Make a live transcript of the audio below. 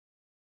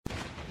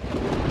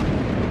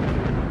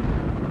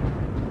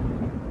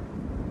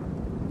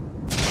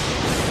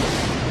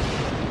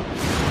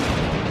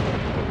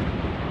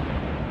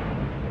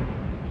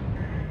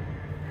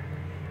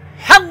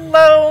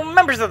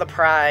members of the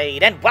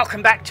Pride, and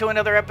welcome back to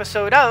another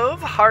episode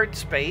of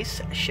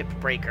Hardspace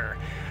Shipbreaker.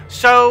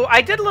 So,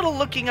 I did a little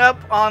looking up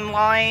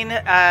online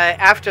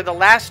after the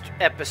last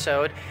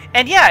episode,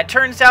 and yeah, it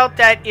turns out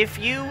that if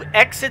you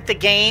exit the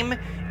game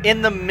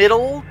in the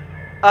middle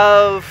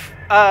of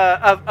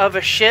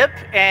a ship,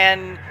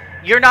 and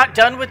you're not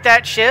done with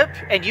that ship,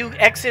 and you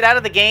exit out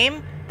of the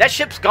game, that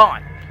ship's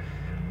gone.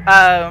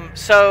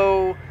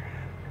 So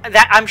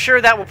that I'm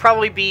sure that will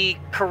probably be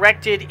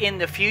corrected in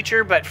the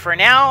future, but for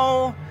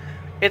now,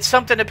 it's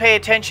something to pay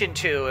attention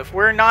to. If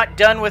we're not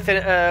done with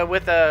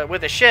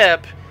a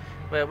ship,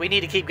 well, we need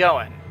to keep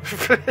going,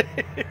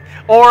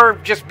 or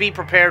just be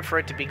prepared for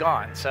it to be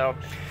gone. So,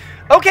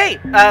 okay,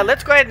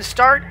 let's go ahead and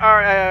start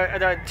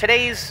our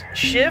today's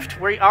shift.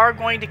 We are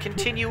going to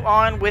continue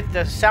on with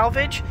the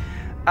salvage.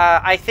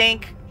 I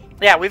think,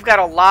 yeah, we've got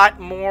a lot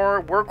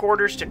more work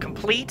orders to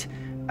complete.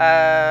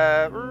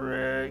 Yeah,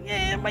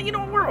 but you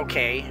know, we're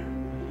okay.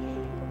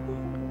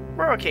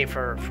 We're okay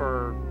for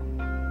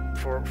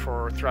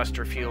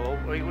thruster fuel.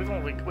 We've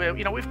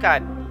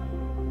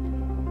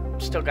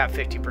still got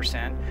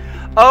 50%.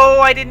 Oh,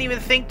 I didn't even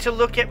think to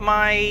look at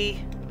my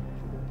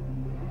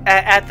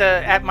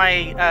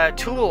my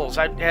tools.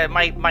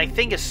 My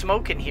thing is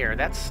smoking here.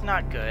 That's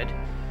not good.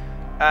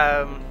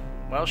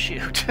 Well,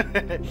 shoot.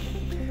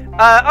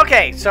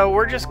 Okay, so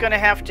we're just gonna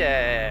have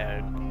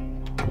to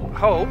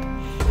hope.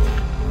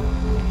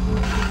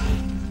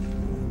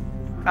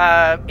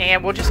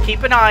 And we'll just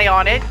keep an eye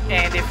on it,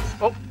 and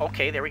if... Oh,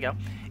 okay, there we go.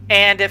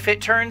 And if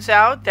it turns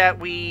out that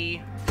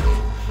we...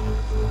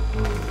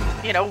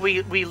 You know,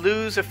 we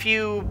lose a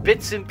few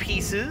bits and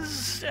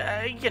pieces,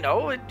 you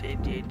know,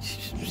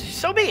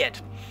 so be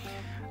it.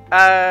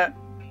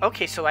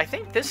 Okay, so I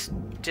think this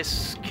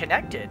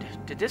disconnected.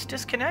 Did this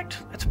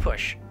disconnect? Let's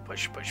push.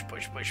 Push.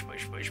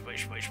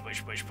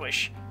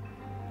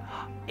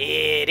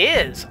 It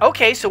is.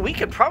 Okay, so we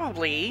could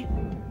probably...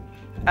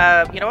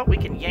 you know what? We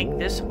can yank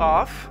this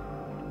off.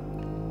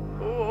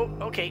 Oh,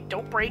 okay.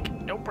 Don't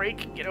break. Don't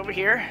break. Get over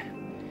here.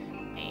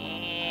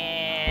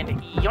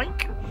 And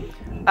yoink.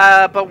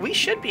 But we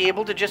should be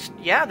able to just...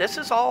 Yeah, this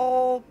is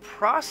all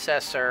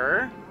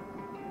processor.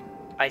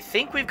 I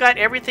think we've got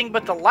everything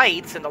but the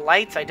lights, and the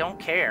lights I don't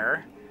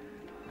care.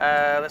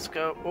 Let's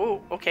go.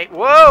 Oh, okay.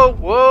 Whoa,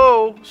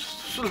 whoa.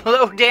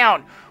 Slow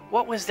down.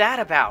 What was that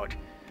about?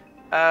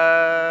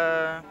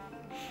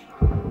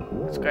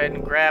 Let's go ahead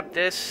and grab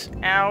this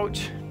out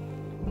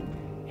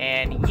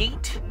and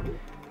yeet.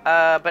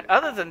 But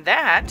other than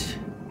that,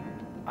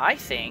 I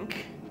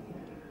think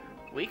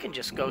we can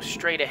just go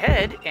straight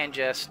ahead and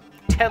just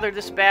tether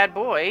this bad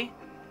boy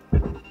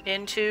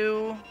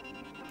into...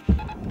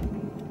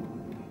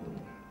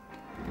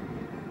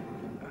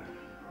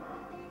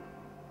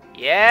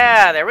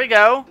 Yeah, there we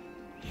go.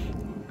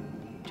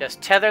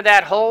 Just tether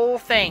that whole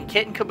thing,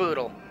 kit and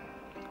caboodle.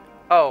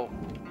 Oh,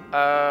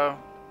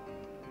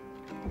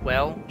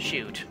 well,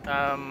 shoot.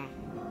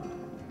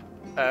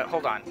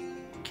 Hold on.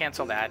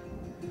 Cancel that.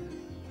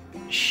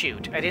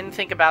 Shoot, I didn't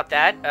think about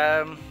that.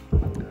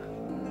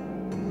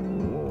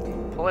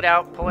 Pull it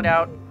out, pull it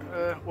out.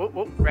 Whoop,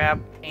 whoop,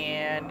 grab,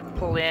 and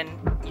pull in.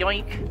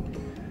 Yoink.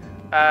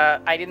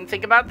 I didn't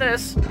think about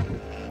this.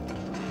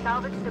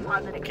 Salvage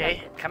deposit okay,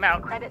 accepted. come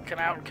out, Credit come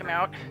out, come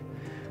out.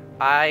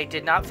 I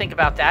did not think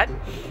about that.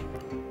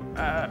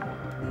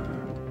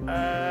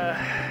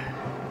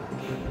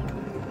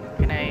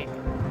 Can I...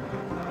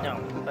 No.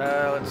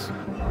 Let's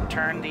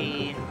turn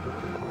the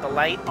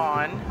light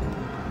on.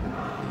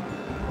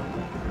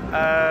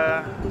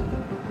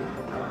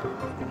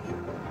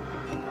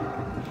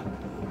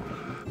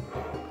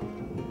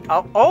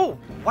 Oh,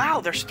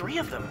 wow, there's 3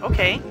 of them.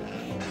 Okay.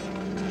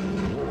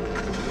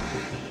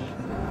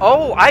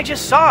 Oh, I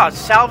just saw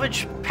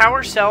salvage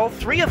power cell,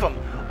 3 of them.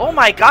 Oh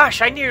my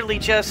gosh, I nearly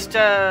just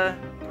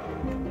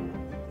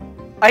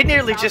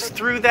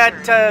threw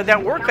that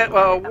that work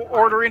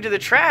order into the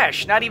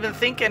trash, not even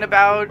thinking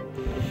about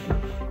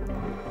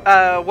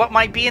what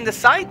might be in the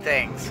side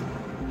things.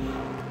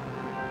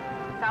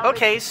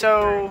 Okay,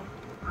 so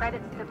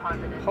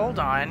hold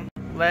on.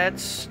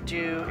 Let's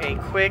do a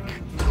quick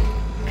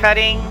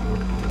cutting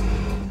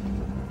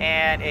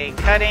and a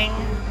cutting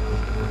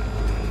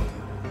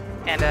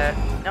and a...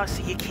 No,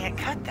 see, you can't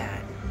cut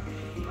that.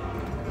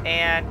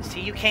 And see,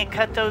 you can't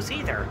cut those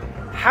either.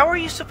 How are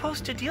you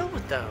supposed to deal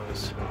with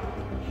those?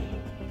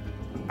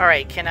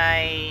 Alright, can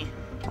I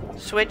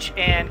switch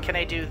and can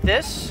I do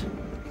this?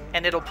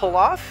 And it'll pull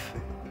off?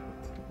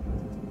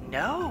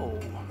 No.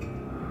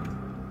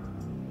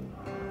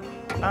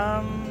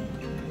 How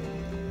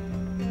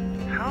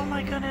am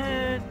I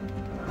gonna...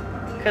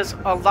 Because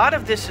a lot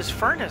of this is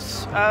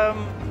furnace.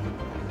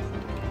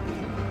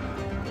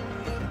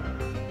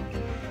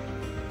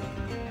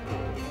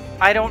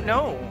 I don't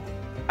know.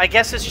 I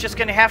guess it's just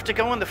gonna have to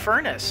go in the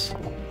furnace.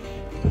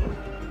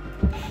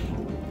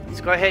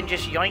 Let's go ahead and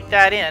just yoink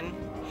that in.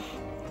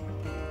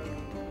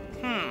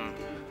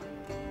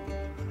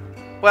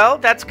 Well,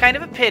 that's kind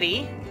of a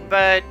pity,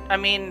 but I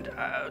mean,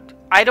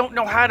 I don't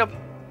know how to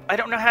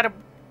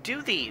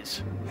do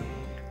these,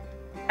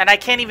 and I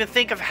can't even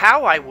think of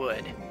how I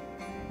would.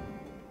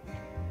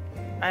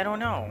 I don't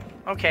know.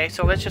 Okay,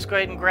 so let's just go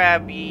ahead and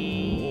grab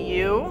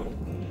you.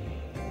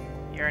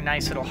 You're a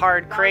nice little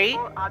hard crate.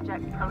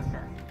 Object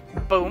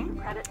processed. Boom.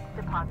 Credits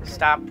deposited.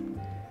 Stop.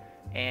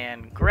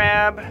 And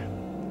grab.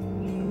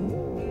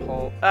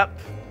 Pull up.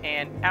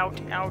 And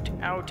out, out,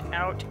 out,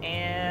 out.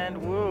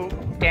 And woo.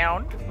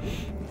 Down.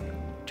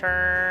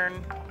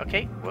 Turn.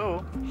 Okay,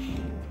 whoa.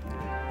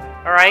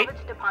 Alright.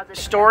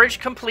 Storage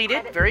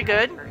completed. Very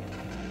good.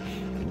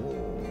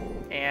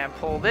 And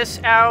pull this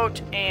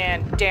out.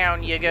 And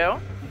down you go.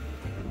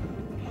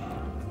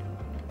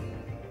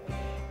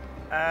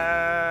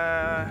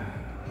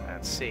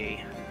 Let's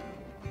see.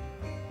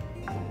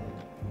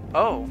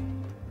 Oh.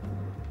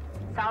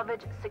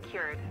 Salvage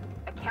secured.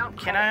 Account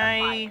Can credit I...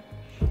 applied.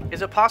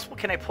 Is it possible?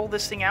 Can I pull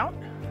this thing out?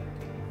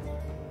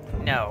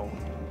 No.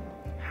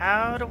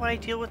 How do I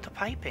deal with the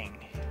piping?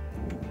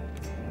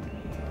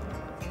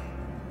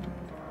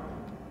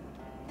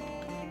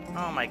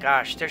 Oh my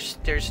gosh,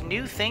 there's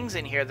new things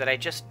in here that I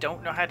just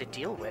don't know how to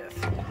deal with.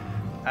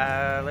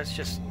 Let's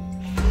just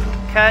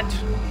cut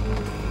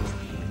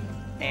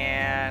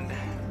and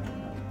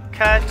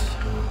cut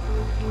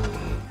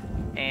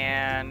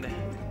and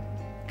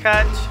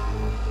cut.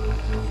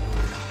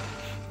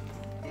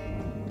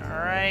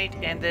 Alright,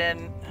 and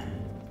then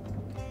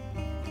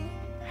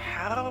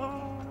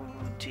how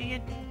do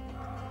you...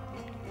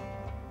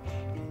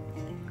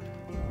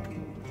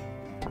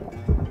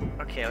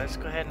 Okay, let's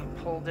go ahead and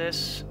pull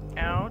this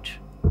out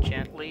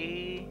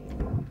gently.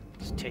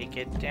 Let's take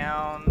it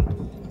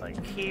down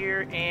like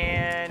here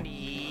and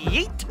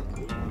yeet.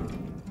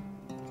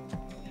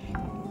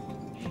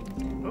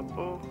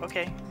 Oh,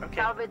 okay, okay.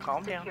 Salvage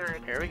Calm down.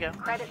 secured. There we go.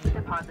 Credits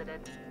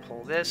deposited.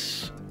 Pull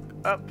this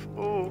up.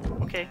 Oh,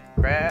 okay.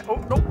 Grab. Oh,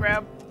 no,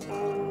 grab.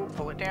 Oh,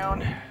 pull it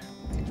down.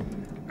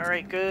 All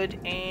right, good.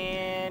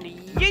 And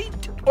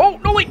yeet. Oh,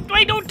 no, wait,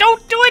 don't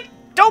do it.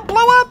 Don't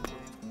blow up.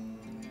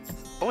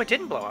 Oh, it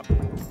didn't blow up.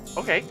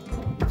 Okay.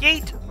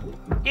 Yeet.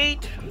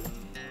 Yeet.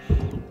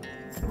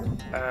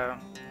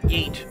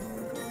 Yeet.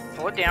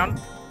 Pull it down.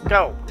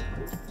 Go.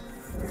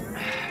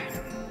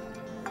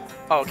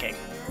 Okay.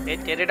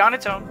 It did it on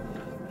its own.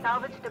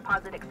 Salvage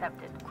deposit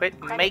accepted. Quit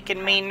Credit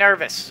making me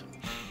nervous.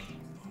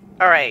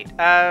 Alright,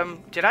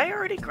 did I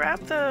already grab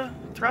the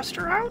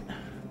thruster out?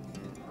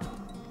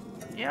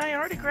 Yeah, I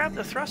already grabbed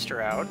the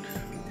thruster out.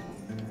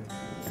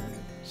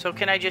 So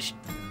can I just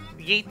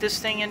yeet this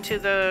thing into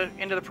the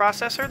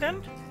processor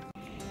then?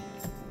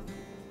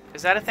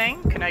 Is that a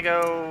thing? Can I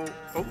go...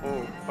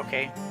 Oh,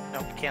 okay.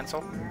 Nope,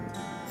 cancel.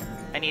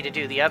 I need to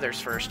do the others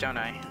first, don't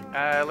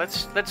I?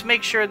 Let's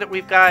make sure that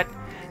we've got...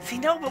 See,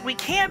 no, but we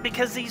can't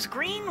because these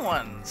green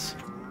ones.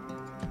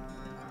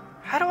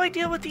 How do I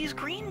deal with these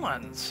green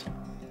ones?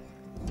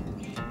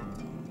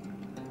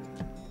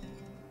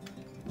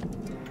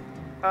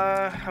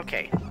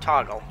 Okay,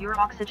 toggle. Your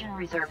oxygen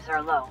reserves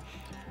are low.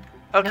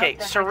 Okay, Note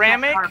that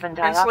ceramic carbon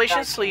dioxide insulation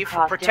can sleeve for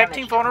cause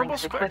protecting damage to vulnerable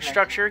LYNX equipment.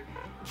 structure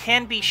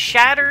can be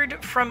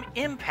shattered from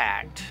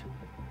impact.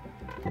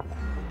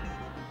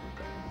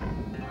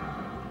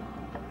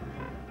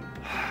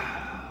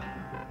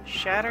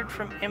 Shattered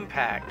from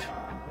impact.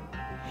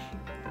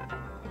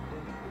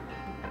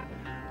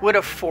 Would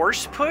a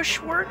force push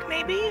work,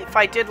 maybe? If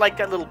I did like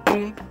that little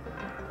boom,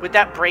 would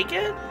that break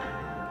it?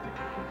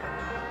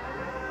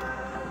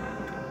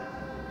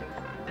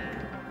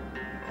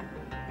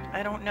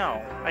 I don't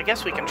know. I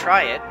guess we can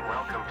try it.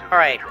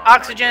 Alright,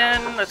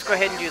 oxygen. Let's go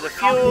ahead and do the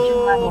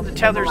fuel. The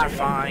tethers are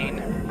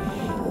fine.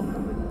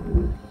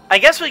 I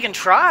guess we can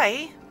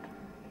try.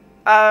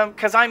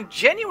 Because I'm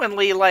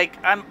genuinely, like,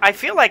 I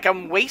feel like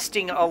I'm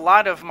wasting a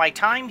lot of my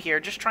time here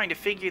just trying to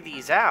figure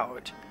these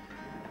out.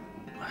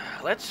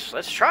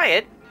 Let's try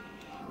it.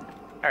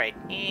 Alright,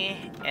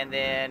 and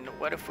then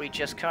what if we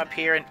just come up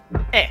here and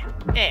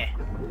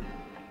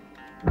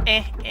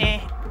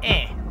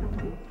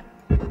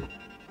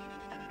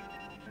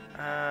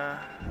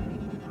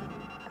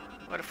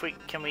what if we,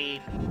 can we,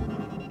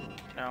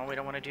 no, we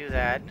don't want to do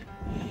that.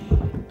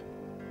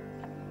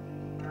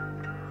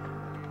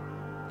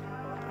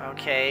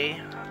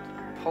 Okay,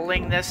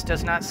 pulling this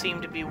does not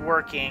seem to be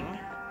working.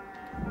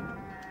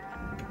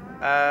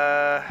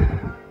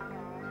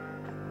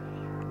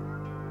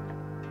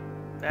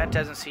 That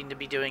doesn't seem to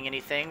be doing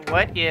anything.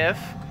 What if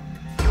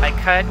I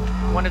cut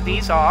one of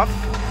these off,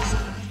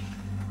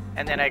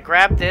 and then I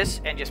grab this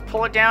and just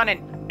pull it down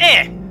and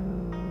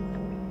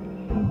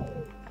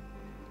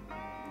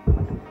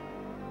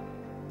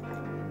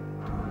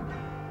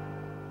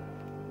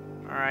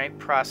Alright,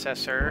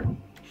 processor.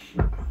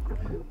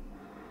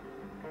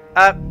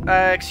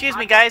 Excuse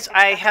me guys,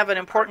 I have an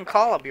important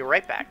call. I'll be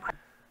right back.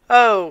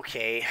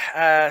 Okay,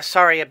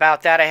 sorry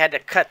about that. I had to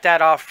cut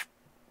that off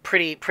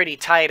pretty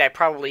tight. I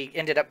probably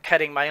ended up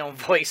cutting my own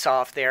voice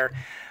off there.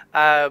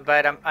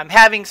 But I'm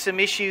having some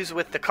issues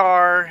with the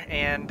car,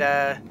 and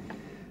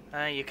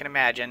you can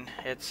imagine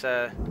it's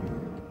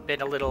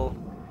been a little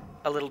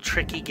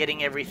tricky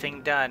getting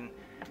everything done.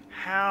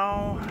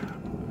 How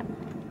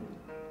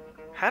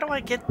do I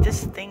get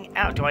this thing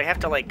out? Do I have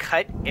to like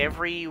cut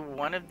every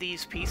one of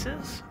these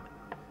pieces?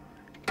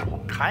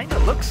 Kinda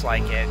looks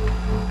like it.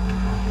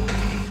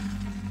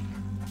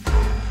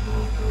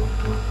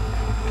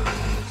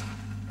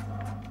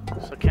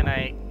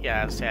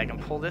 Yeah, say I can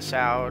pull this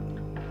out.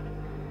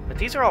 But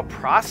these are all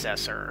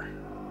processor.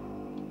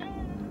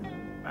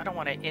 I don't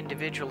want to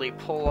individually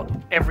pull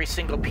every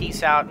single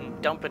piece out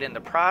and dump it in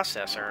the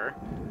processor.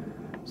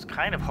 I was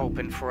kind of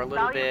hoping for a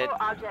little bit... Valuable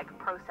object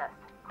processed.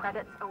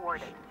 Credits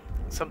awarded.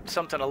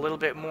 Something a little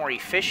bit more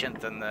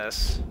efficient than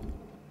this.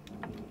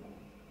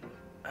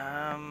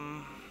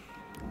 I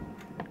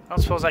don't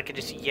suppose I could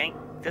just yank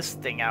this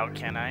thing out,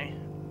 can I?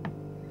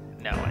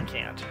 No, I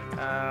can't.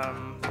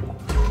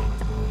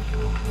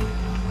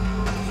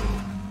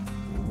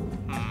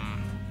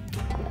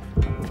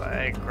 If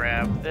I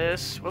grab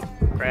this, whoop,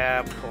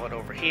 grab, pull it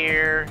over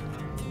here,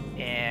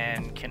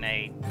 and can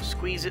I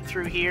squeeze it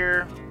through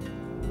here?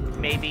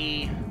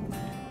 Maybe,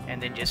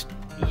 and then just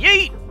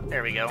yeet!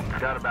 There we go.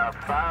 Got about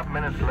 5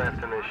 minutes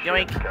left in this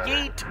Yoink, ship, Cutter.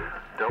 yeet!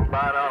 Don't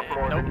bite off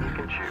more Nope. than you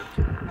can chew.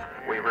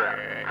 Weaver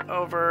out.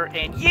 Over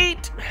and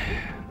yeet!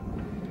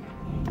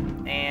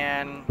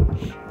 And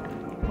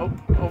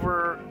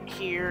over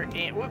here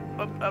and whoop,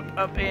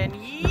 up and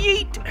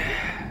yeet!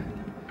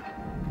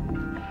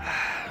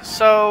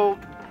 So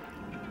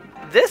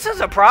this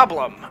is a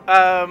problem.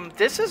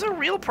 This is a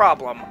real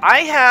problem.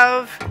 I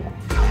have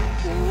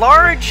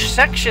large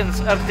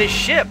sections of this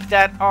ship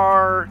that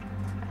are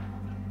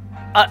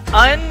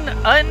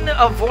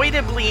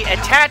unavoidably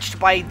attached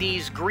by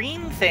these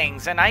green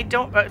things, and I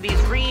don't these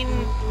green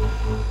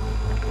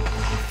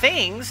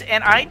things,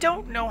 and I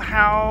don't know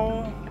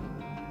how.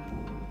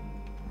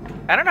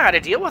 I don't know how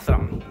to deal with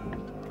them.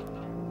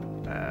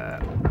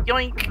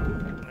 Yoink.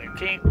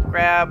 Okay,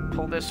 grab,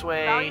 pull this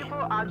way.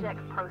 Valuable object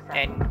processed.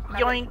 And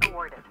Credits yoink.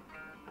 awarded.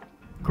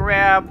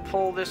 Grab,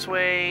 pull this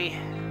way.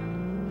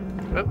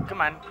 Oh, come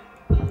on.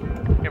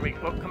 Here we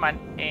go. Oh, come on.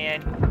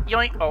 And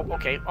yoink. Oh,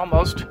 okay.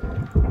 Almost.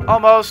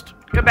 Almost.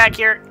 Come back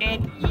here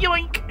and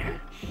yoink.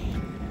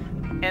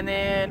 And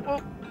then,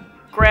 oh,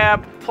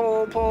 grab,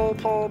 pull, pull,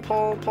 pull,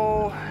 pull,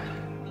 pull.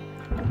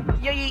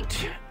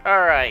 Yeet.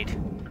 All right.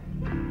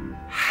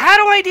 How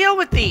do I deal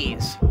with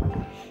these?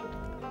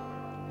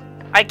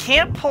 I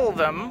can't pull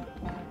them.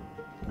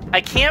 I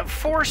can't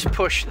force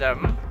push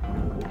them.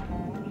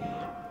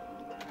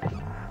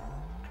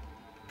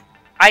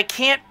 I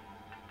can't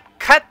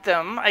cut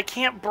them. I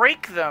can't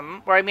break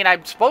them. Or, I mean,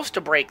 I'm supposed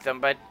to break them,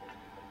 but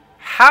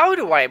how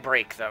do I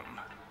break them?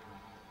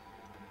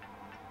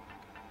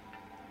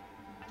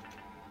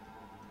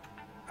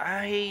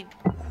 I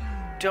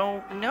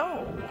don't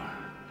know.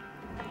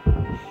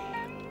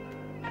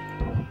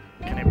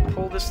 Can I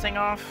pull this thing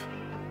off?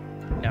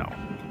 No.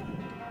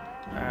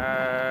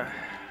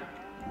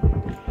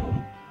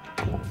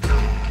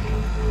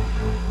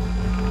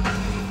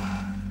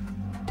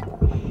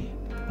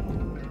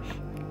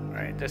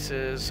 Alright, this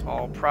is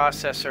all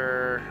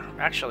processor.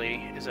 Actually,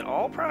 is it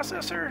all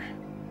processor?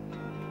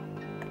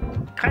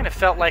 Kind of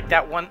felt like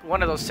that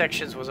one of those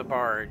sections was a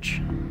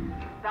barge.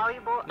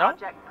 Valuable No?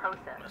 object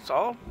processed. That's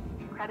all?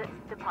 Credits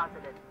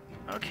deposited.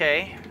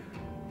 Okay.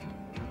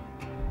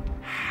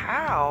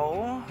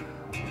 How?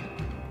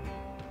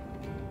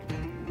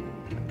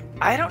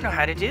 I don't know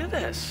how to do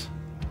this.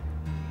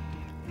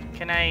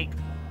 Can I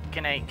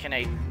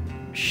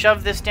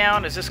shove this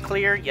down? Is this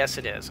clear? Yes,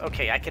 it is.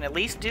 Okay, I can at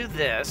least do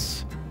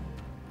this.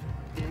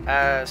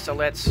 So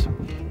let's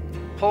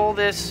pull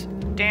this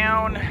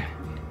down.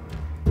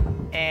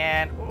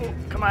 And, oh,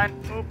 come on.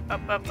 Oh,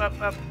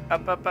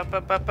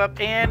 up,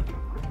 and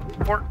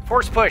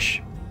force push.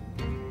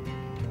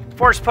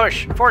 Force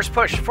push, force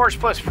push, force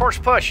push, force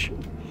push.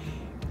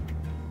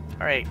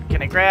 Alright,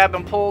 can I grab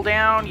and pull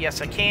down? Yes,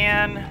 I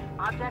can.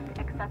 Object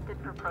accepted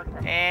for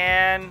processing.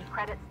 And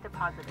Credits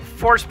deposited.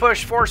 force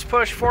push, force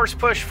push, force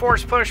push,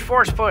 force push,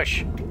 force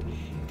push.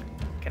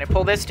 Can I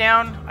pull this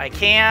down? I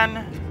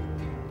can.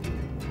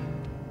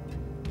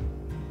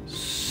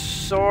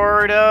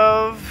 Sort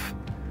of.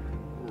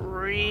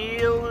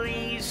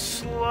 Really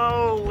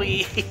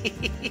slowly.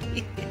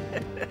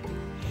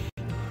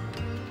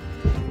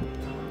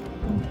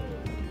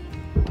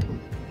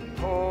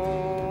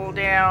 Pull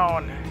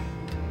down.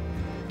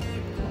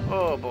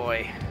 Oh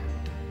boy.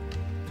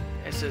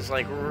 This is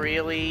like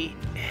really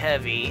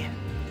heavy.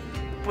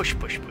 Push,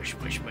 push, push,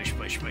 push, push,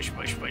 push, push,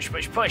 push, push,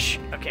 push, push.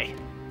 Okay.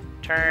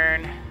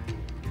 Turn.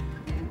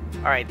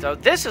 Alright, so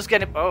this is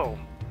gonna... Oh,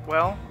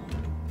 well...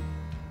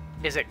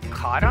 Is it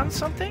caught on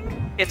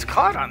something? It's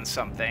caught on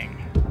something.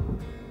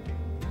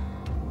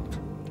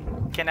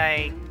 Can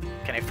I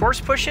force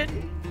push it?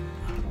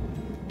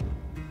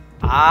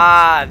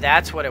 Ah,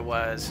 that's what it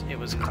was. It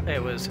was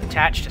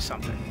attached to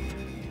something.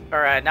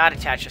 Or not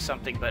attached to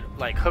something, but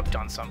like hooked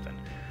on something.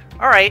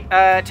 Alright,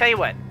 tell you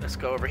what. Let's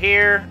go over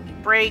here,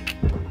 break,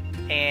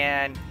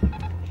 and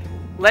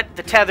let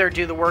the tether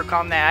do the work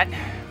on that.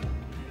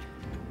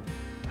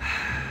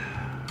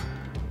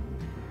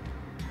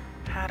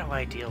 How do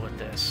I deal with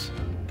this?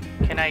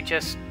 Can I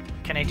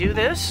do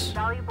this?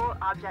 Valuable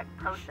object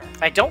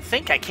processed. I don't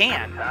think I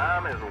can.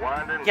 Time is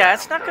winding Yeah, down,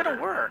 it's not Cutter.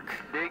 gonna work.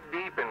 Dig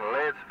deep and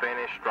let's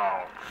finish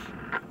strong.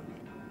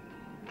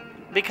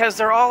 Because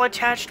they're all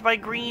attached by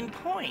green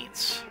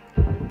points.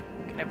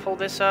 Can I pull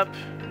this up?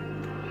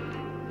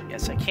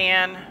 Yes, I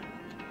can.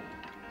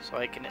 So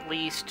I can at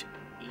least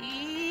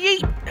yeet.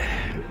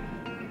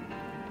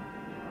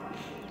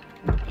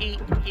 Yeet,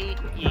 yeet,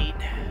 yeet.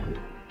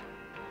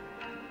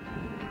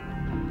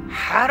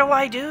 How do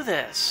I do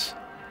this?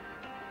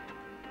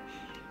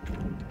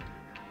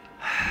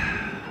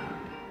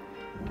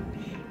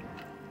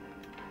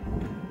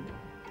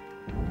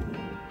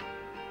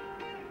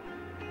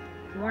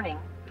 Warning.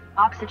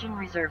 Oxygen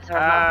reserves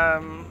are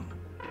low.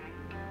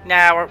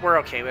 Nah, we're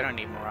okay. We don't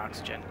need more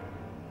oxygen.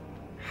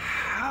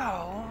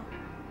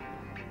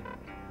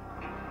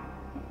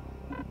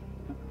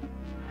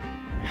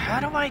 How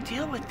do I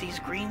deal with these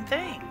green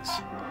things?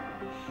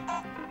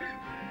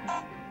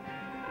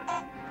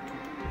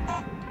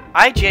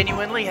 I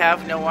genuinely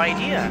have no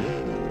idea.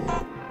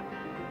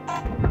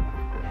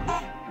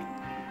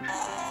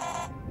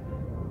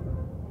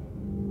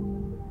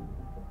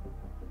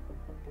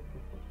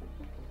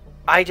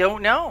 I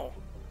don't know.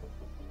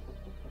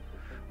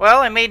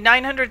 Well, I made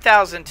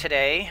 900,000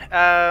 today.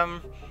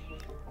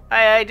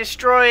 I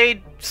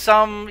destroyed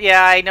some.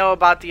 Yeah, I know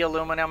about the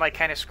aluminum. I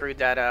kind of screwed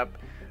that up.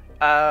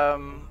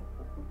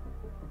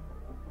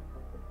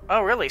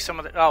 Oh, really? Some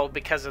of the. Oh,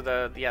 because of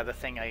the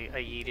thing I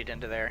yeeted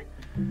into there.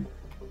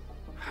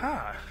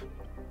 Huh.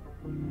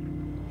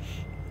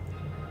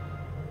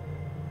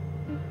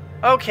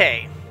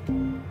 Okay.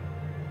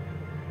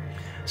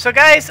 So,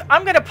 guys,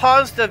 I'm gonna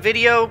pause the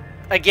video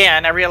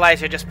again. I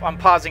realize I'm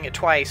pausing it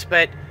twice,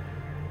 but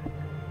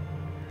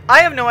I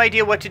have no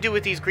idea what to do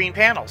with these green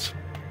panels.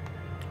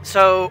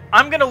 So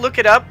I'm going to look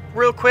it up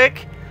real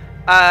quick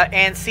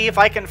and see if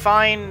I can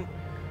find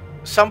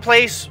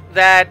someplace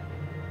that,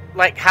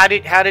 like, how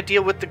to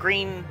deal with the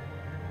green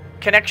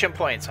connection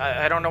points.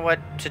 I don't know what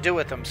to do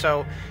with them,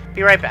 so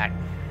be right back.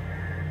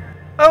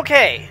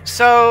 Okay,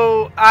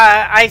 so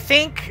I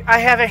think I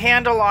have a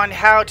handle on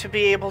how to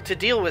be able to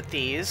deal with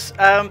these.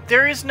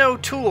 There is no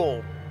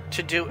tool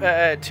to do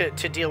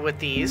to deal with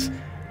these.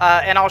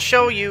 And I'll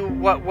show you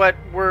what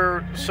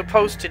we're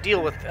supposed to do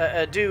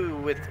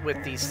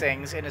with these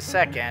things in a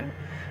second.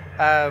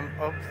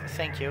 Oh,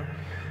 thank you.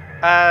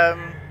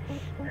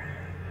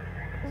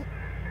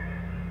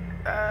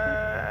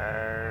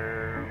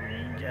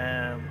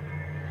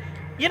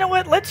 You know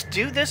what? Let's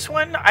do this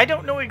one. I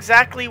don't know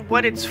exactly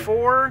what it's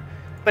for,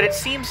 but it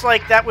seems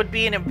like that would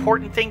be an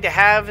important thing to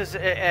have as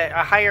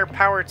a higher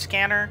powered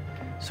scanner.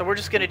 So we're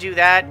just going to do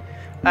that.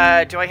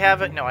 Do I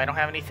have it? No, I don't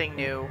have anything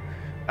new.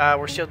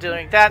 We're still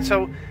doing that,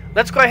 so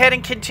let's go ahead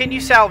and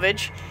continue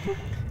salvage.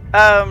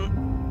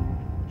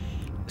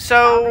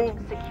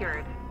 Salvage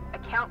secured.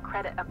 Account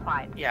credit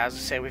applied. Yeah, as I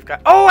say, we've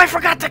got. Oh, I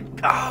forgot to.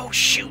 Oh,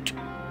 shoot!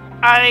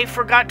 I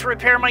forgot to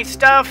repair my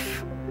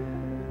stuff.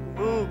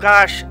 Ooh,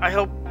 gosh! I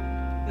hope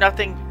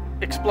nothing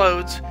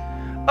explodes.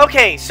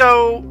 Okay,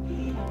 so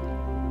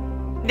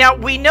now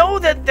we know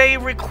that they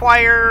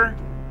require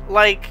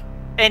like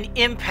an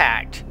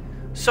impact.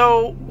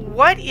 So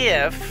what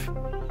if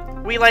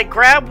we like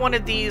grab one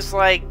of these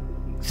like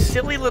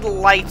silly little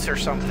lights or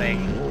something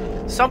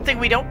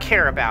we don't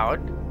care about,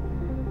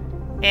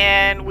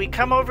 and we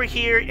come over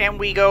here and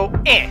we go,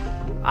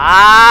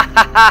 ah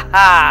ha ha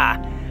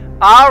ha.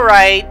 All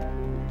right,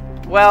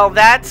 well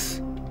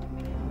that's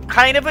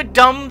kind of a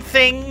dumb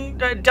thing,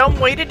 a dumb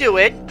way to do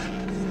it.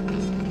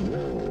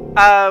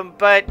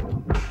 But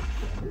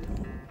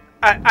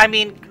I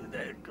mean,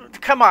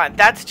 come on,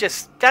 that's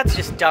just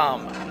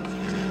dumb.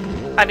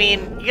 I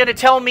mean, you're gonna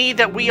tell me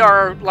that we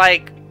are,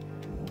 like,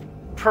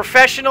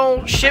 professional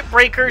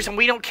shipbreakers and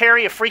we don't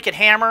carry a freaking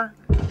hammer?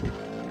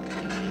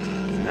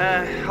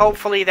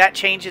 Hopefully that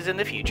changes in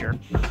the future.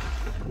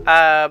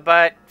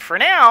 But for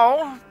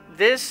now,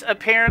 this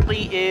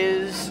apparently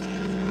is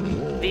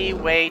the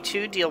way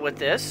to deal with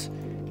this,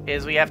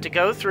 is we have to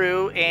go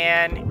through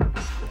and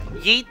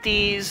yeet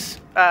these,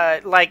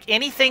 like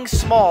anything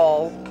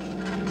small,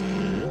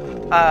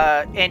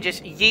 and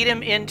just yeet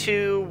them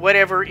into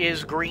whatever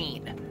is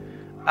green.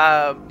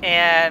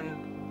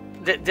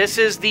 And this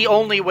is the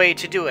only way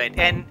to do it.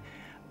 And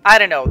I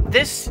don't know,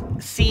 this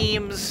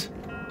seems,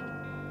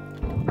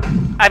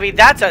 I mean,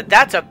 that's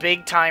a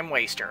big time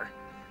waster.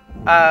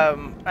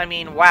 I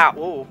mean, wow.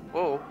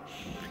 Whoa.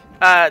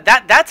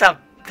 That's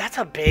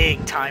a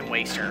big time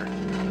waster.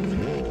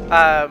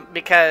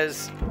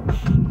 Because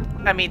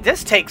I mean,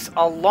 this takes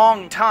a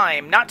long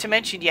time, not to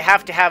mention you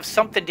have to have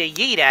something to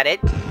yeet at it.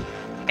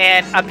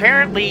 And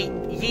apparently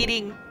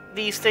yeeting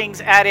these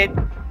things at it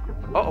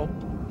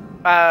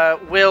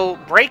will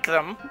break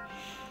them.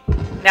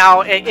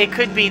 Now, it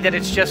could be that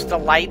it's just the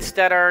lights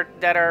that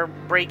are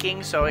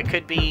breaking, so it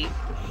could be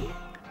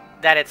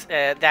that it's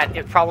that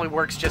it probably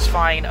works just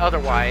fine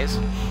otherwise.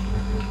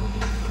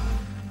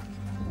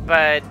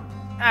 But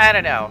I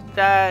don't know.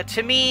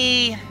 To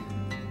me,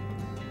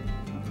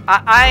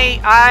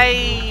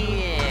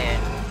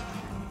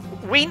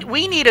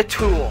 we need a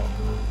tool.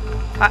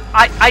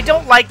 I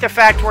don't like the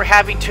fact we're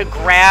having to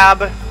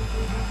grab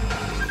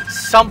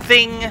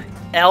something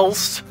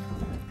else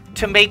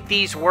to make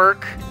these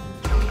work.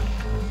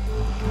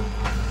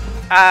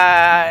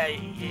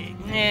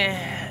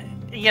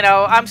 You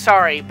know, I'm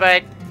sorry,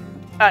 but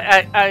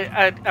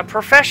a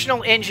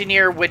professional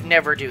engineer would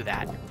never do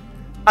that.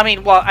 I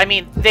mean, well, I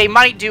mean, they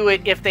might do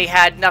it if they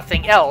had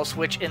nothing else,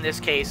 which in this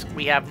case,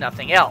 we have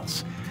nothing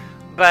else.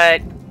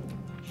 But,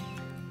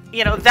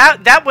 you know,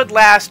 that would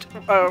last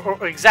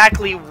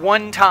exactly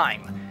one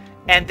time.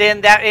 And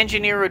then that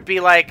engineer would be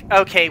like,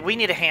 okay, we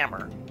need a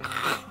hammer.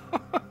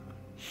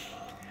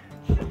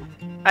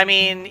 I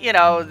mean, you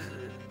know,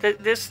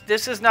 this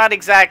is not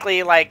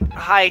exactly like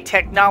high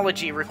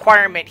technology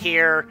requirement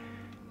here.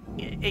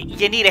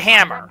 You need a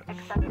hammer.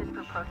 Accepted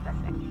for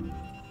processing.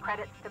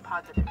 Credits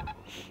deposited.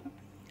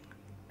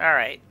 All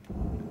right.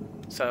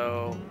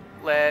 So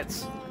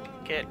let's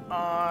get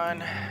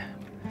on.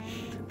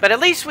 But at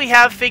least we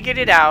have figured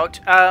it out.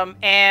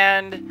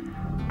 And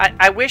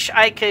I wish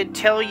I could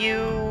tell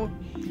you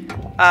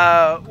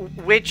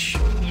which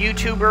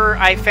YouTuber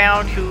I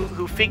found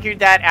who figured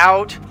that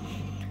out.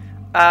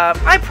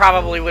 I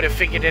probably would have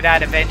figured it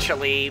out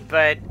eventually,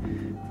 but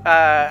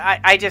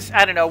I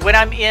don't know. When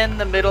I'm in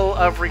the middle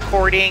of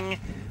recording,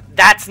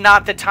 that's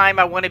not the time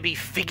I want to be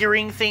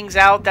figuring things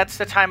out. That's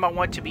the time I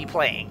want to be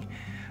playing.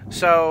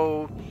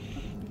 So,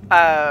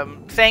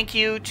 thank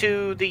you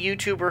to the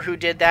YouTuber who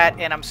did that,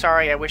 and I'm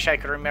sorry, I wish I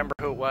could remember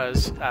who it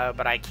was,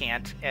 but I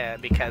can't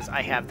because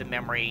I have the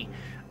memory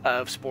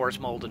of spores,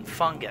 mold, and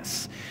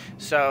fungus.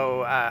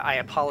 So, I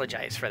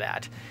apologize for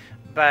that.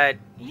 But,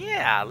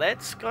 yeah,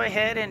 let's go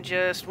ahead and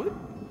just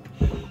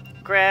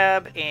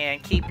grab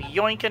and keep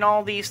yoinking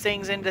all these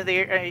things into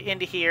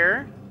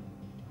here.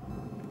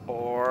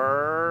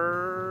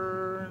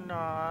 Or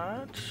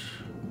not.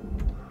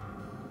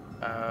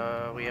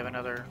 We have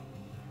another...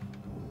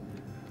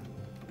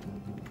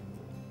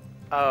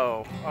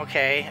 Oh,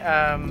 okay.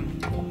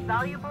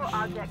 Valuable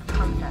object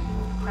processed.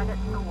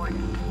 Credits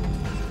rewarded.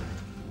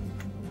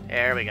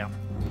 There we go.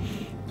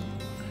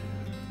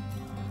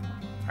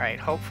 Alright,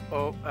 I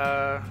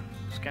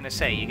was gonna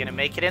say, you gonna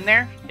make it in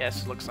there?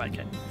 Yes, looks like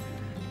it.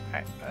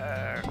 Alright,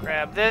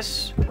 grab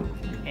this,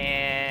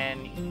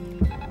 and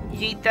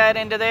yeet that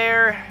into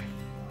there.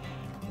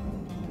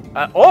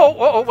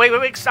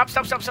 Wait,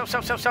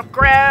 stop,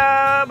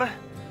 grab!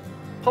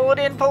 Pull it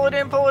in,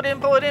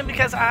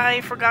 because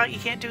I forgot you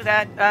can't do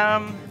that.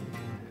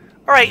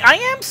 Alright, I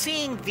am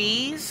seeing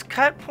these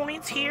cut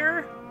points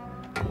here.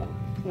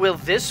 Will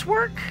this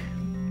work?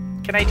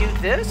 Can I do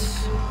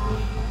this?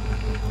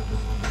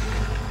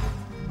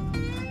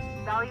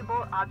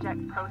 Valuable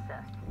object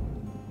processed.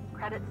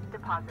 Credits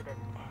deposited.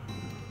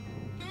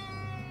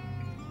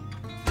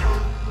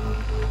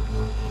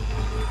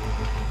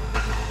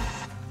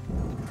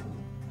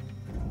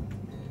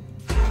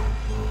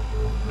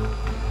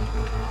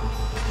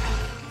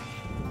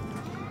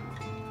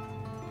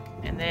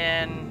 And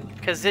then,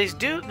 because these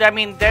do, I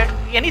mean,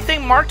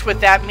 anything marked with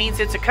that means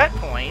it's a cut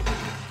point.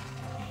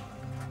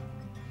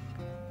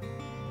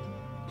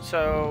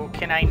 So,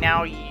 can I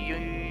now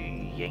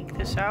yank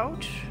this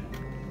out?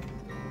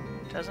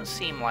 Doesn't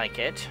seem like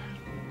it.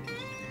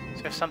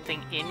 Is there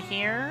something in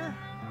here?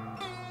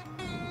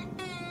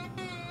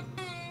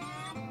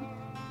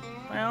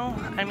 Well,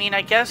 I mean,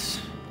 I guess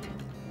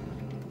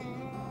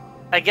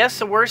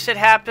the worst that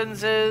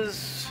happens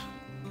is...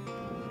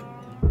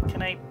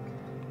 Can I...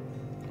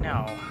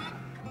 No.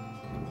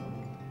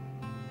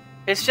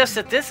 It's just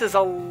that this is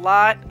a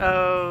lot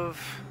of...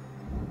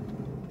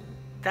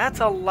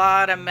 That's a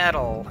lot of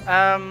metal.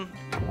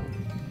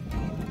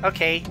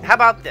 Okay, how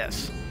about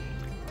this?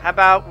 How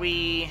about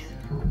we...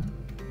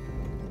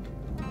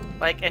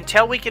 Like,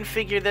 until we can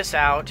figure this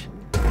out,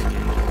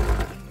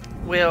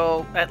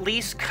 we'll at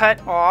least cut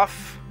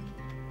off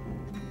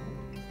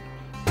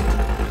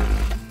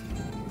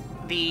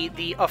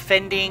the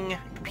offending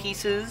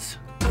pieces.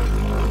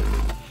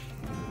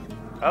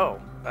 Oh,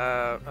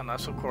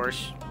 unless, of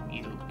course,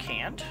 you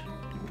can't.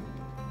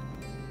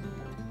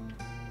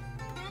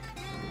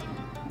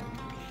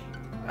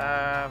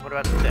 What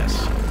about this?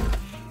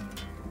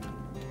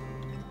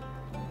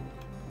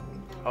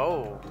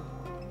 Oh.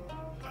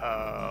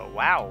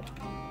 Wow.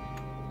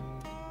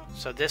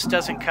 So this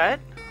doesn't cut?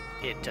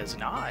 It does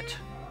not.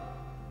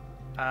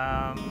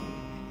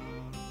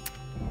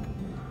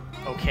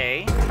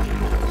 Okay.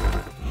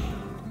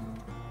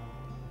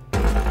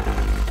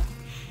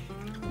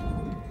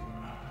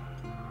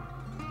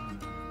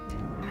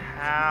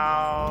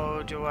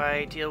 How do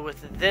I deal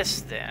with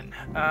this then?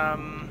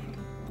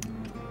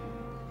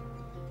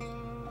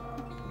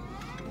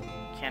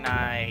 Can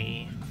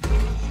I...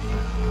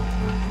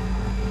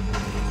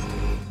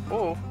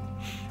 Oh.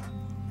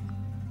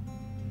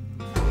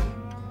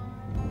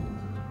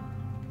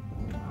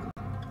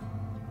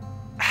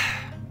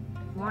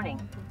 Warning.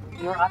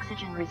 Your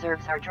oxygen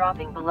reserves are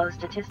dropping below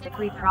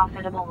statistically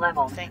profitable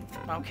levels.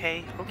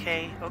 Okay.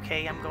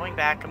 I'm going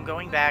back.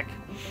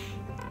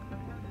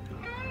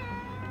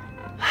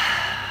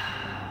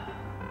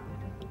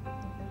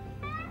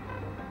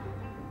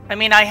 I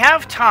mean, I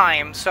have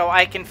time, so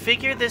I can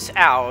figure this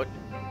out.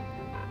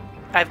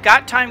 I've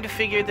got time to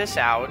figure this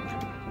out.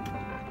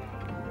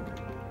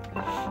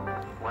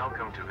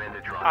 Welcome to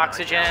Vintage Rock.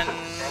 Oxygen,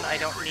 I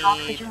don't need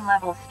Oxygen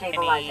levels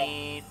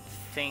stabilizing.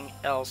 anything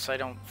else, I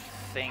don't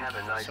think. Have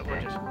a nice So we'll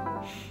day. just...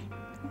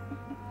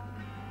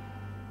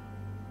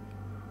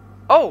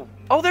 Oh!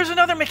 Oh, there's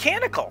another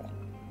mechanical!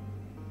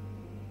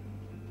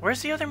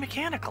 Where's the other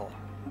mechanical?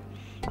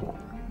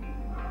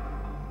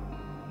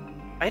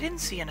 I didn't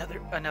see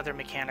another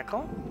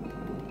mechanical.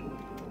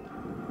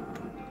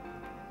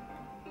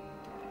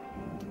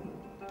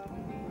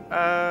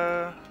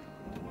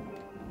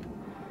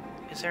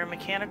 Is there a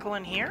mechanical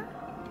in here?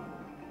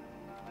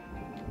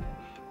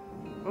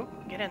 Oh,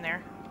 get in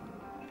there.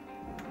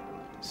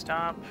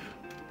 Stop.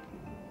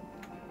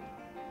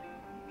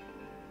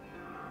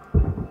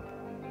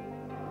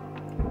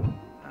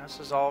 This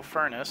is all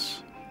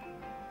furnace.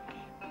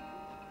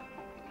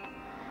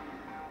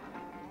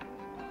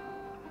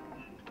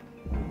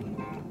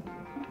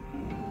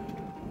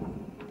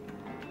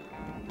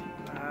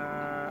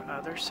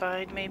 Other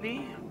side,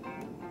 maybe?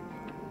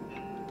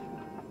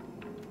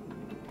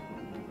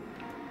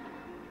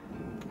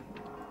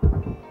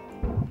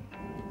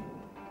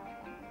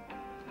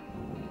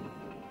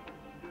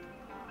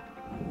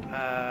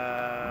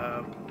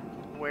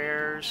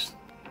 Where's...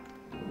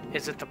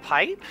 Is it the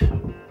pipe?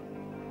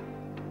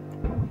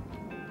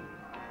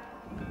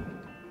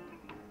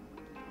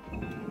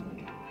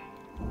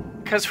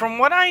 Because from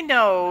what I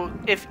know,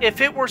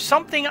 if it were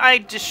something I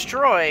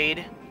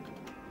destroyed,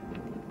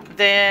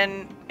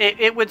 then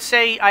it would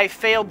say I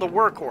failed the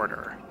work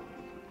order.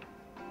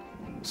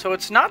 So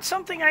it's not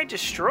something I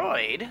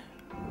destroyed.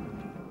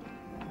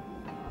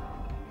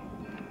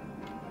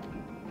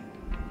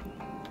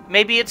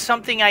 Maybe it's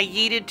something I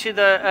yeeted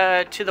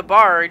to the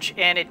barge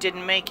and it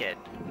didn't make it.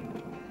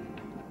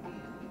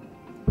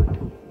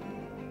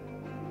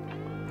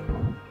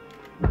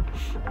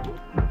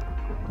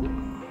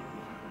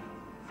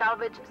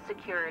 Salvage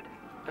secured.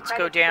 Let's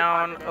go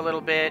down a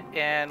little bit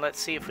and let's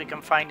see if we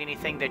can find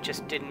anything that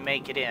just didn't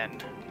make it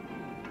in.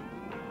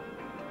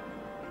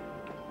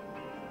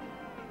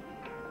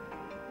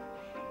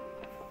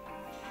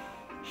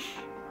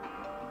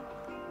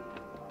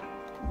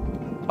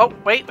 Oh,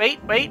 wait.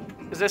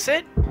 Is this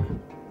it?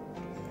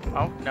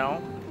 Oh,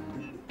 no.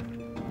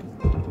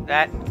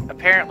 That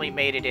apparently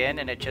made it in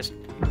and it just...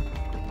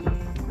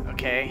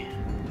 Okay.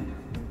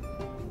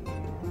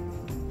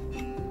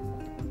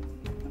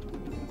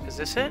 Is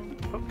this it?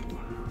 Oh.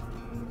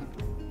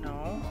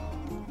 No.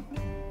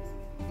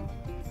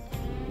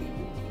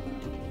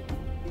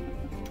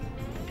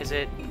 Is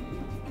it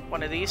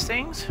one of these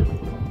things?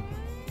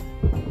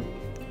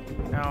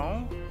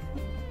 No.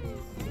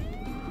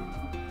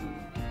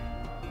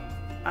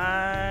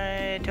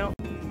 I don't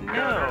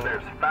know.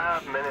 There's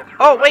 5 minutes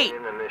oh, wait!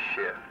 in this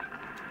shift.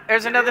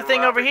 There's another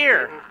thing over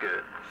here.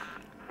 Good.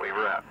 We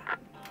were up.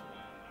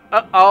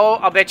 Uh-oh,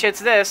 I'll bet you it's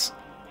this.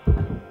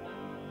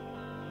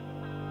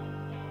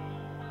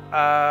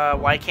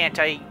 Why can't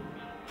I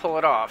pull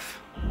it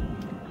off?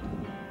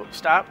 Oops,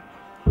 stop.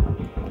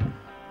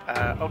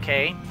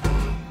 Okay.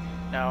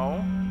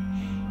 No.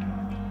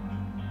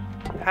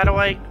 How do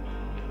I...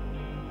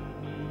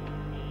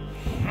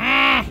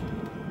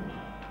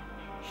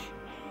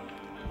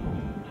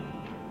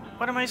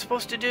 What am I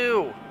supposed to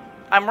do?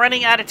 I'm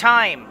running out of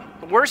time.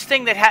 The worst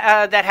thing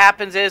that that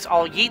happens is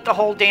I'll yeet the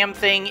whole damn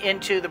thing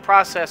into the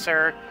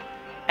processor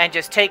and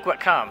just take what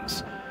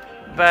comes.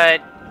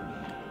 But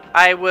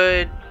I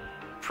would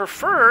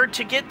prefer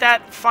to get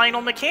that final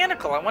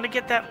mechanical. I want to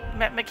get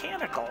that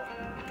mechanical.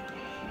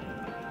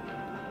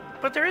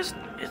 But there's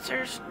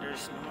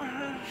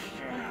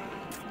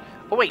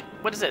oh wait,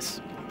 what is this?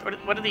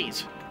 What are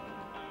these?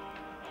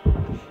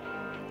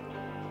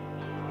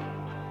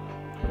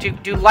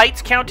 Do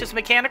lights count as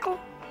mechanical?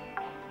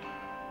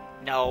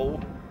 No.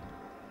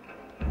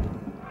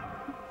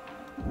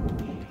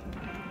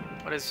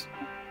 What is...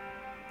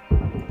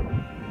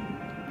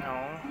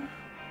 No.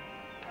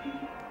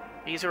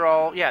 These are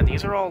all... Yeah,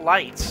 these are all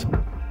lights.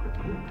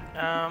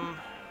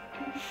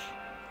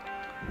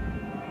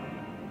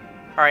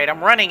 Alright,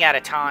 I'm running out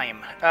of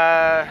time.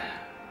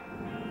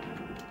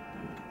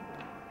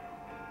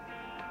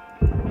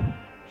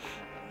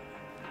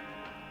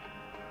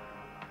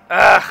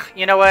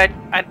 You know what?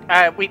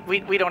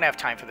 We don't have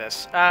time for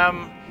this.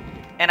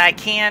 And I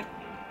can't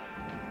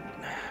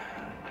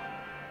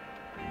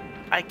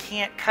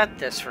cut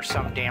this for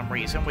some damn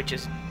reason, which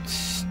is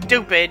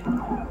stupid.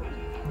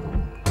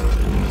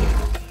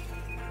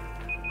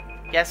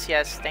 Yes,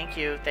 thank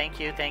you.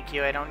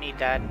 I don't need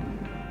that.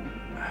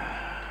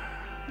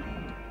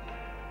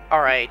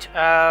 Alright,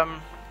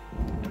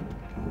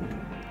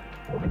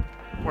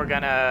 we're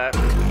gonna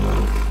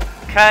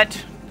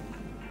cut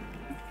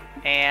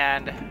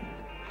and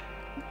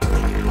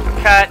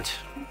cut,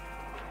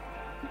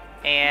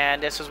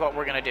 and this is what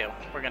we're gonna do.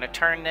 We're gonna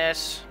turn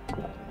this,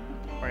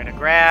 we're gonna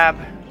grab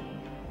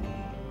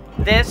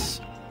this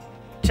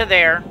to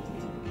there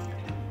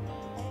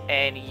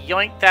and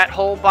yoink that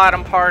whole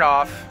bottom part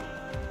off.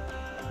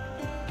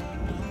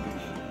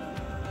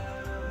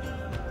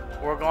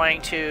 We're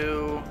going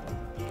to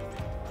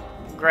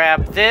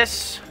grab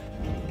this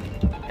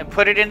and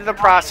put it into the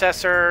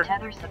processor.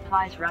 Tether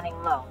supplies running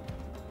low.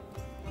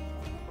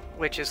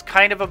 Which is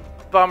kind of a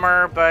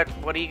bummer, but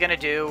what are you gonna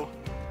do?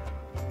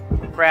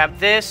 Grab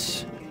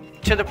this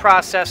to the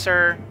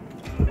processor.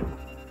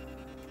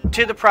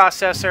 to the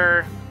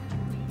processor.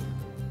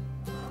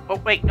 Oh,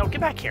 wait, no,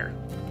 get back here.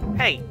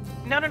 Hey,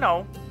 no, no,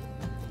 no.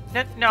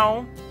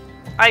 No.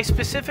 I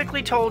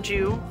specifically told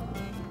you.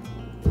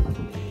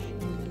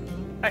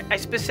 I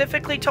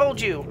specifically told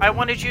you. I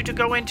wanted you to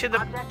go into the...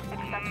 Object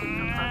accepted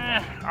for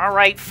processing.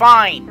 Alright,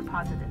 fine.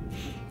 Deposited.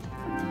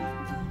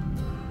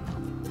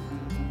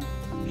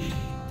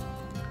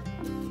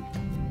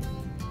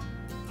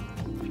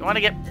 If you want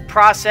to get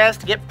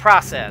processed, get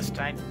processed.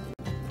 I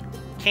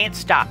can't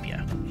stop you.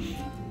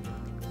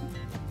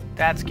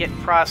 That's getting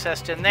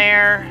processed in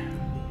there.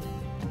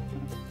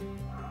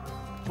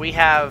 We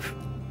have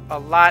a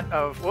lot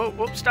of...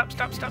 Whoa, stop.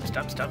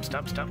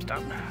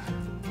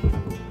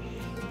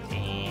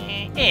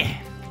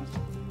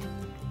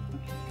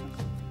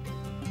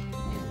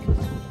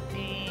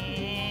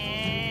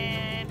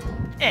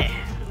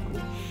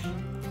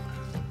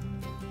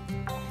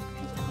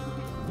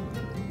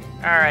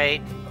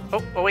 Alright.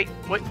 Oh, wait,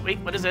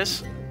 what is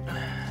this?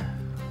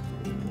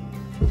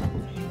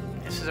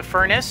 This is a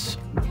furnace.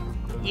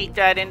 Eat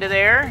that into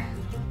there.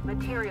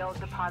 Material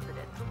deposited.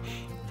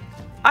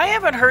 I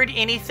haven't heard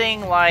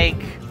anything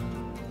like...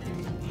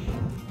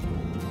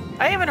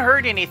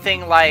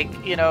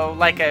 you know,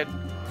 like a...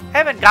 I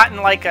haven't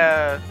gotten like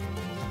a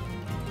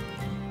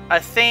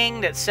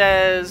thing that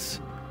says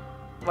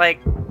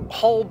like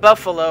whole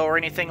buffalo or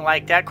anything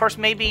like that. Of course,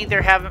 maybe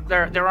there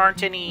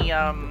aren't any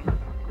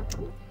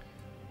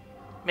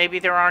maybe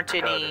there aren't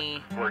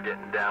any We're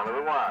getting down to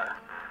the wire.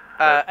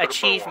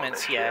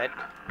 achievements yet.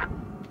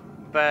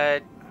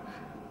 But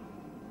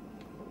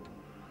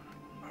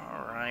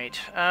all right.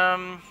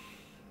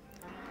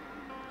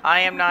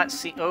 I am not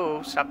see.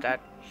 Oh, stop that.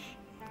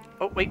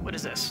 Oh, wait, what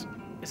is this?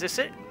 Is this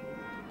it?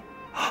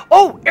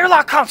 Oh,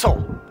 airlock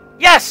console!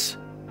 Yes!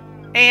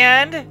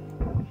 And...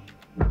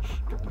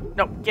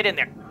 No, get in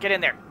there. Get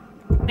in there.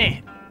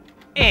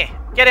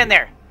 Get in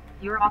there.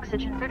 Your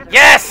oxygen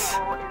Yes!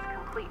 Goal is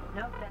complete.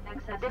 Note that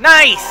excess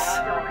Nice!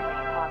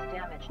 cause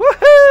damage.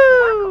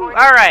 Woohoo!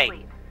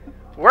 Alright.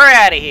 We're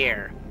out of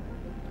here.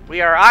 We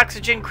are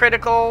oxygen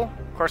critical.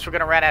 Of course, we're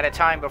going to run out of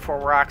time before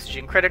we're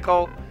oxygen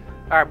critical.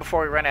 Or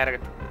before we run out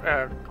of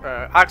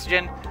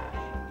oxygen.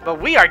 But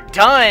we are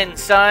done,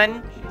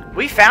 son.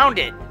 We found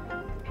it.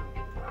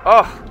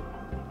 Oh,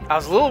 I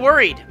was a little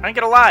worried. I ain't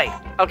gonna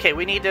lie. Okay,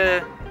 we need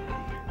to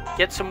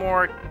get some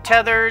more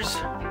tethers.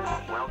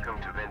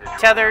 Welcome to Vintage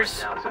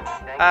Tethers.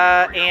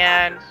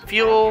 And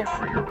fuel.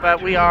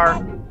 But we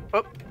are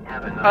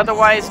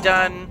otherwise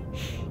done.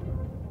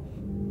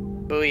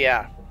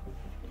 Booyah.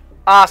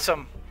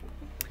 Awesome.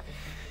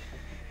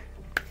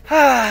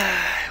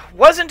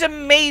 Wasn't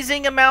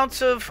amazing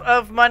amounts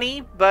of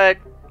money, but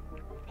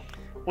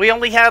we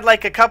only had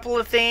like a couple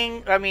of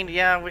things. I mean,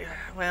 yeah,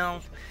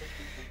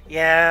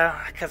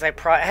 yeah, because I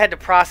had to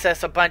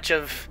process a bunch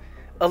of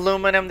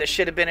aluminum that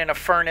should have been in a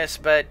furnace,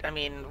 but I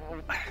mean,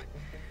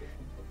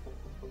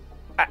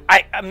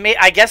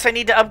 I guess I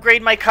need to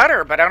upgrade my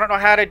cutter, but I don't know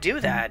how to do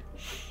that.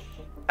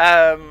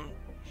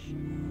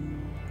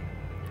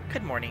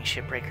 Good morning,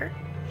 Shipbreaker.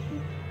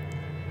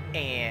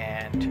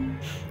 And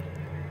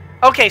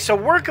okay, so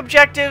work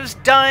objectives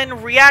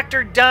done,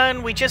 reactor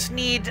done. We just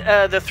need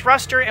the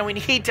thruster, and we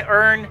need to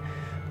earn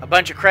a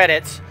bunch of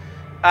credits.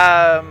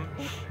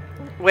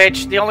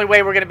 Which the only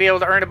way we're going to be able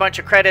to earn a bunch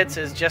of credits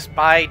is just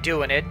by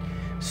doing it.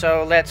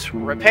 So let's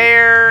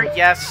repair.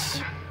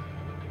 Yes.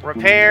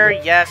 Repair.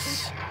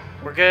 Yes.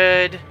 We're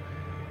good.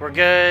 We're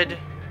good.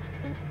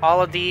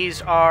 All of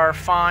these are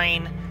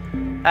fine.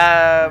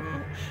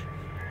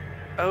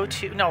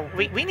 O2. No,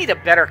 we need a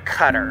better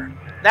cutter.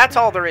 That's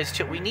all there is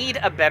to it. We need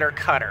a better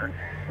cutter.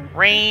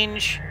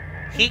 Range,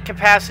 heat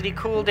capacity,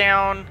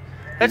 cooldown.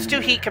 Let's do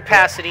heat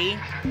capacity.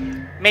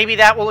 Maybe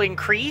that will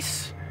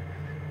increase.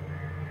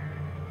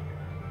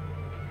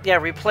 Yeah,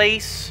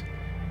 replace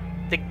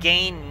the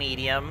gain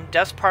medium.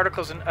 Dust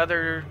particles and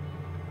other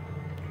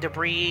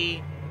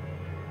debris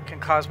can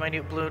cause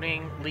minute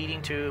ballooning,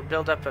 leading to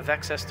buildup of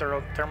excess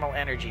thermal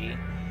energy.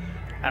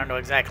 I don't know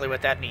exactly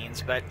what that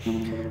means, but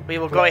we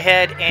will go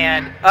ahead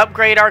and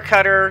upgrade our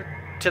cutter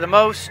to the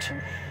most.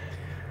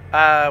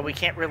 We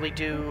can't really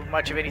do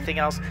much of anything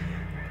else.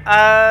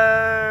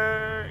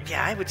 Yeah,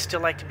 I would still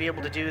like to be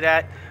able to do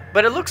that.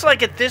 But it looks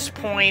like at this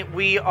point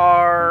we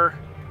are...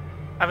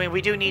 I mean,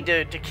 we do need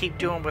to keep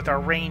doing with our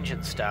range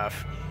and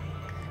stuff.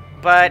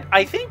 But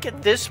I think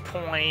at this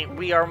point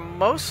we are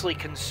mostly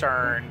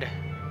concerned...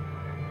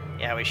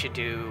 Yeah, we should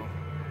do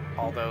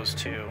all those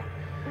too.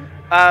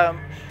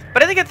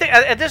 But I think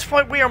at this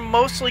point we are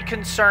mostly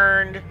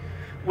concerned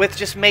with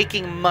just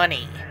making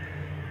money.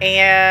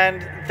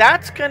 And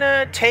that's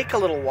gonna take a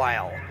little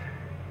while.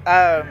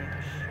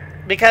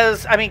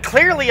 Because, I mean,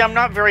 clearly I'm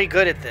not very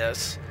good at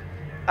this.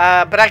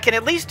 But I can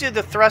at least do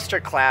the thruster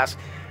class.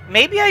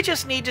 Maybe I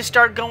just need to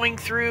start going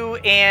through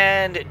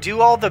and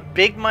do all the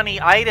big money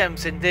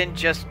items and then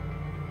just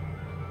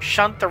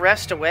shunt the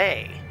rest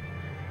away.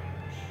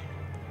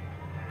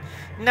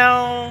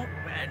 No,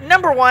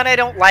 number one, I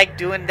don't like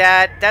doing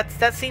that.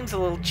 That seems a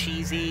little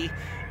cheesy.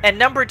 And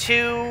number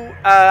two,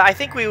 I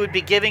think we would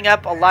be giving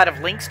up a lot of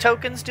LYNX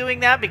tokens doing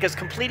that, because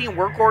completing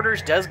work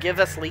orders does give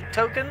us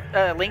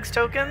LYNX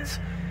tokens.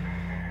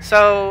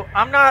 So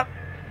I'm not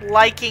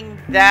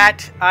liking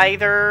that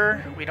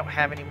either. We don't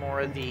have any more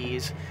of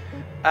these.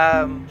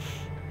 Yeah,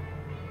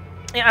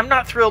 I'm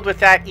not thrilled with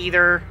that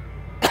either.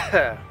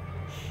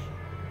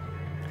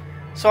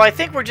 So I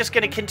think we're just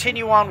going to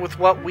continue on with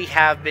what we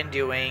have been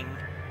doing,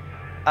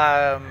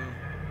 and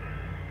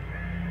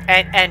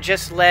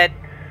just let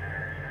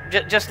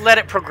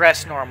it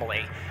progress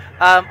normally.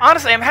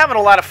 Honestly, I'm having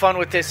a lot of fun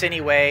with this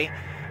anyway.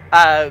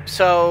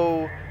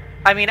 So,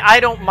 I mean, I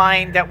don't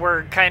mind that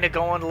we're kind of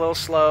going a little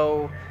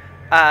slow.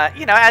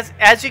 You know,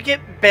 as you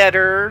get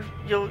better,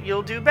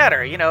 you'll do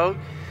better. You know,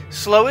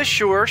 slow is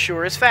sure,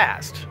 sure is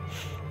fast.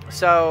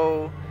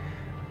 So,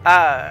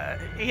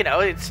 you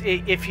know,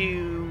 if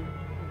you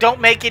don't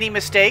make any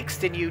mistakes,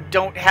 then you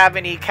don't have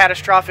any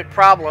catastrophic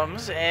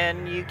problems,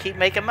 and you keep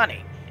making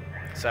money.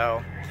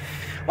 So,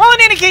 well,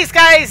 in any case,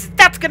 guys,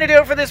 that's going to do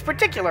it for this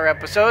particular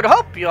episode.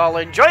 Hope you all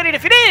enjoyed it.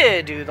 If you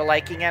did, do the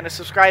liking and the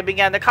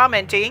subscribing and the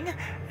commenting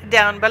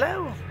down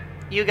below.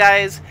 You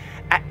guys,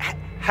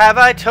 have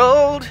I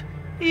told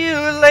you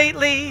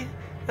lately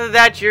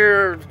that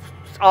you're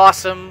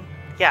awesome?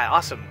 Yeah,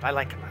 awesome. I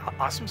like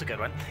awesome's a good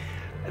one.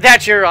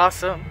 That you're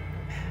awesome.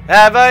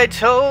 Have I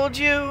told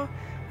you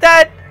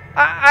that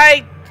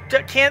I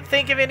can't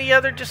think of any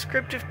other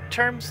descriptive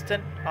terms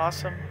than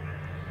awesome?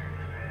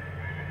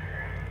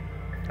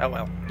 Oh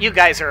well, you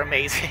guys are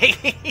amazing.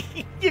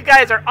 You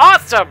guys are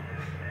awesome.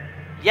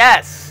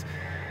 Yes.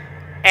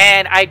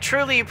 And I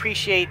truly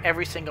appreciate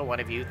every single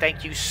one of you.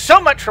 Thank you so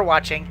much for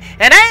watching.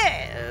 And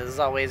as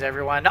always,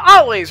 everyone,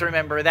 always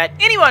remember that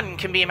anyone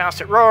can be a mouse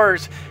that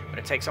roars, but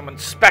it takes someone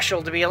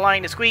special to be a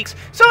lion that squeaks.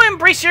 So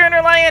embrace your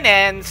inner lion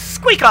and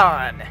squeak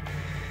on.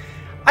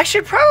 I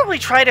should probably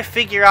try to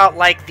figure out,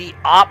 like, the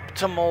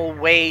optimal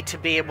way to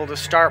be able to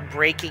start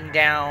breaking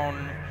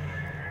down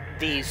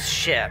these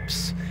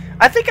ships.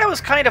 I think I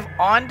was kind of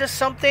onto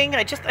something.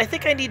 I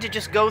think I need to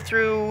just go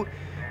through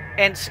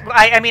and...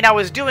 I mean, I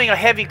was doing a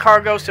heavy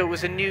cargo, so it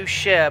was a new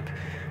ship.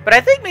 But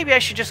I think maybe I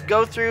should just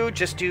go through,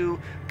 just do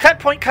cut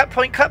point, cut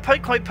point, cut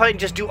point, cut point, and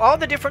just do all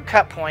the different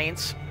cut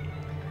points.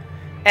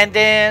 And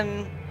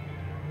then...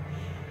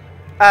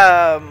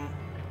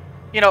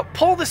 you know,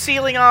 pull the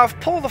ceiling off,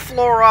 pull the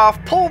floor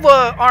off, pull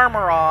the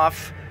armor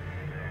off,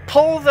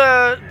 pull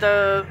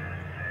the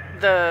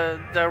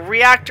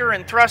reactor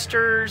and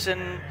thrusters,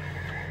 and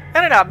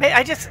I don't know.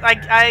 I just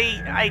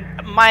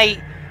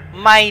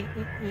my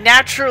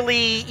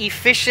naturally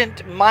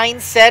efficient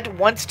mindset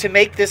wants to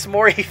make this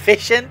more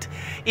efficient,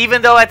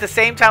 even though at the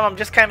same time I'm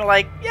just kind of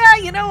like, yeah,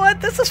 you know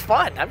what, this is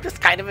fun. I'm just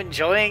kind of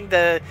enjoying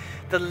the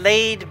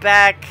laid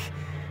back,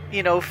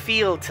 you know,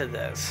 feel to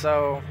this.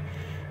 So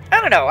I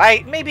don't know.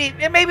 Maybe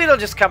it'll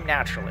just come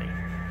naturally.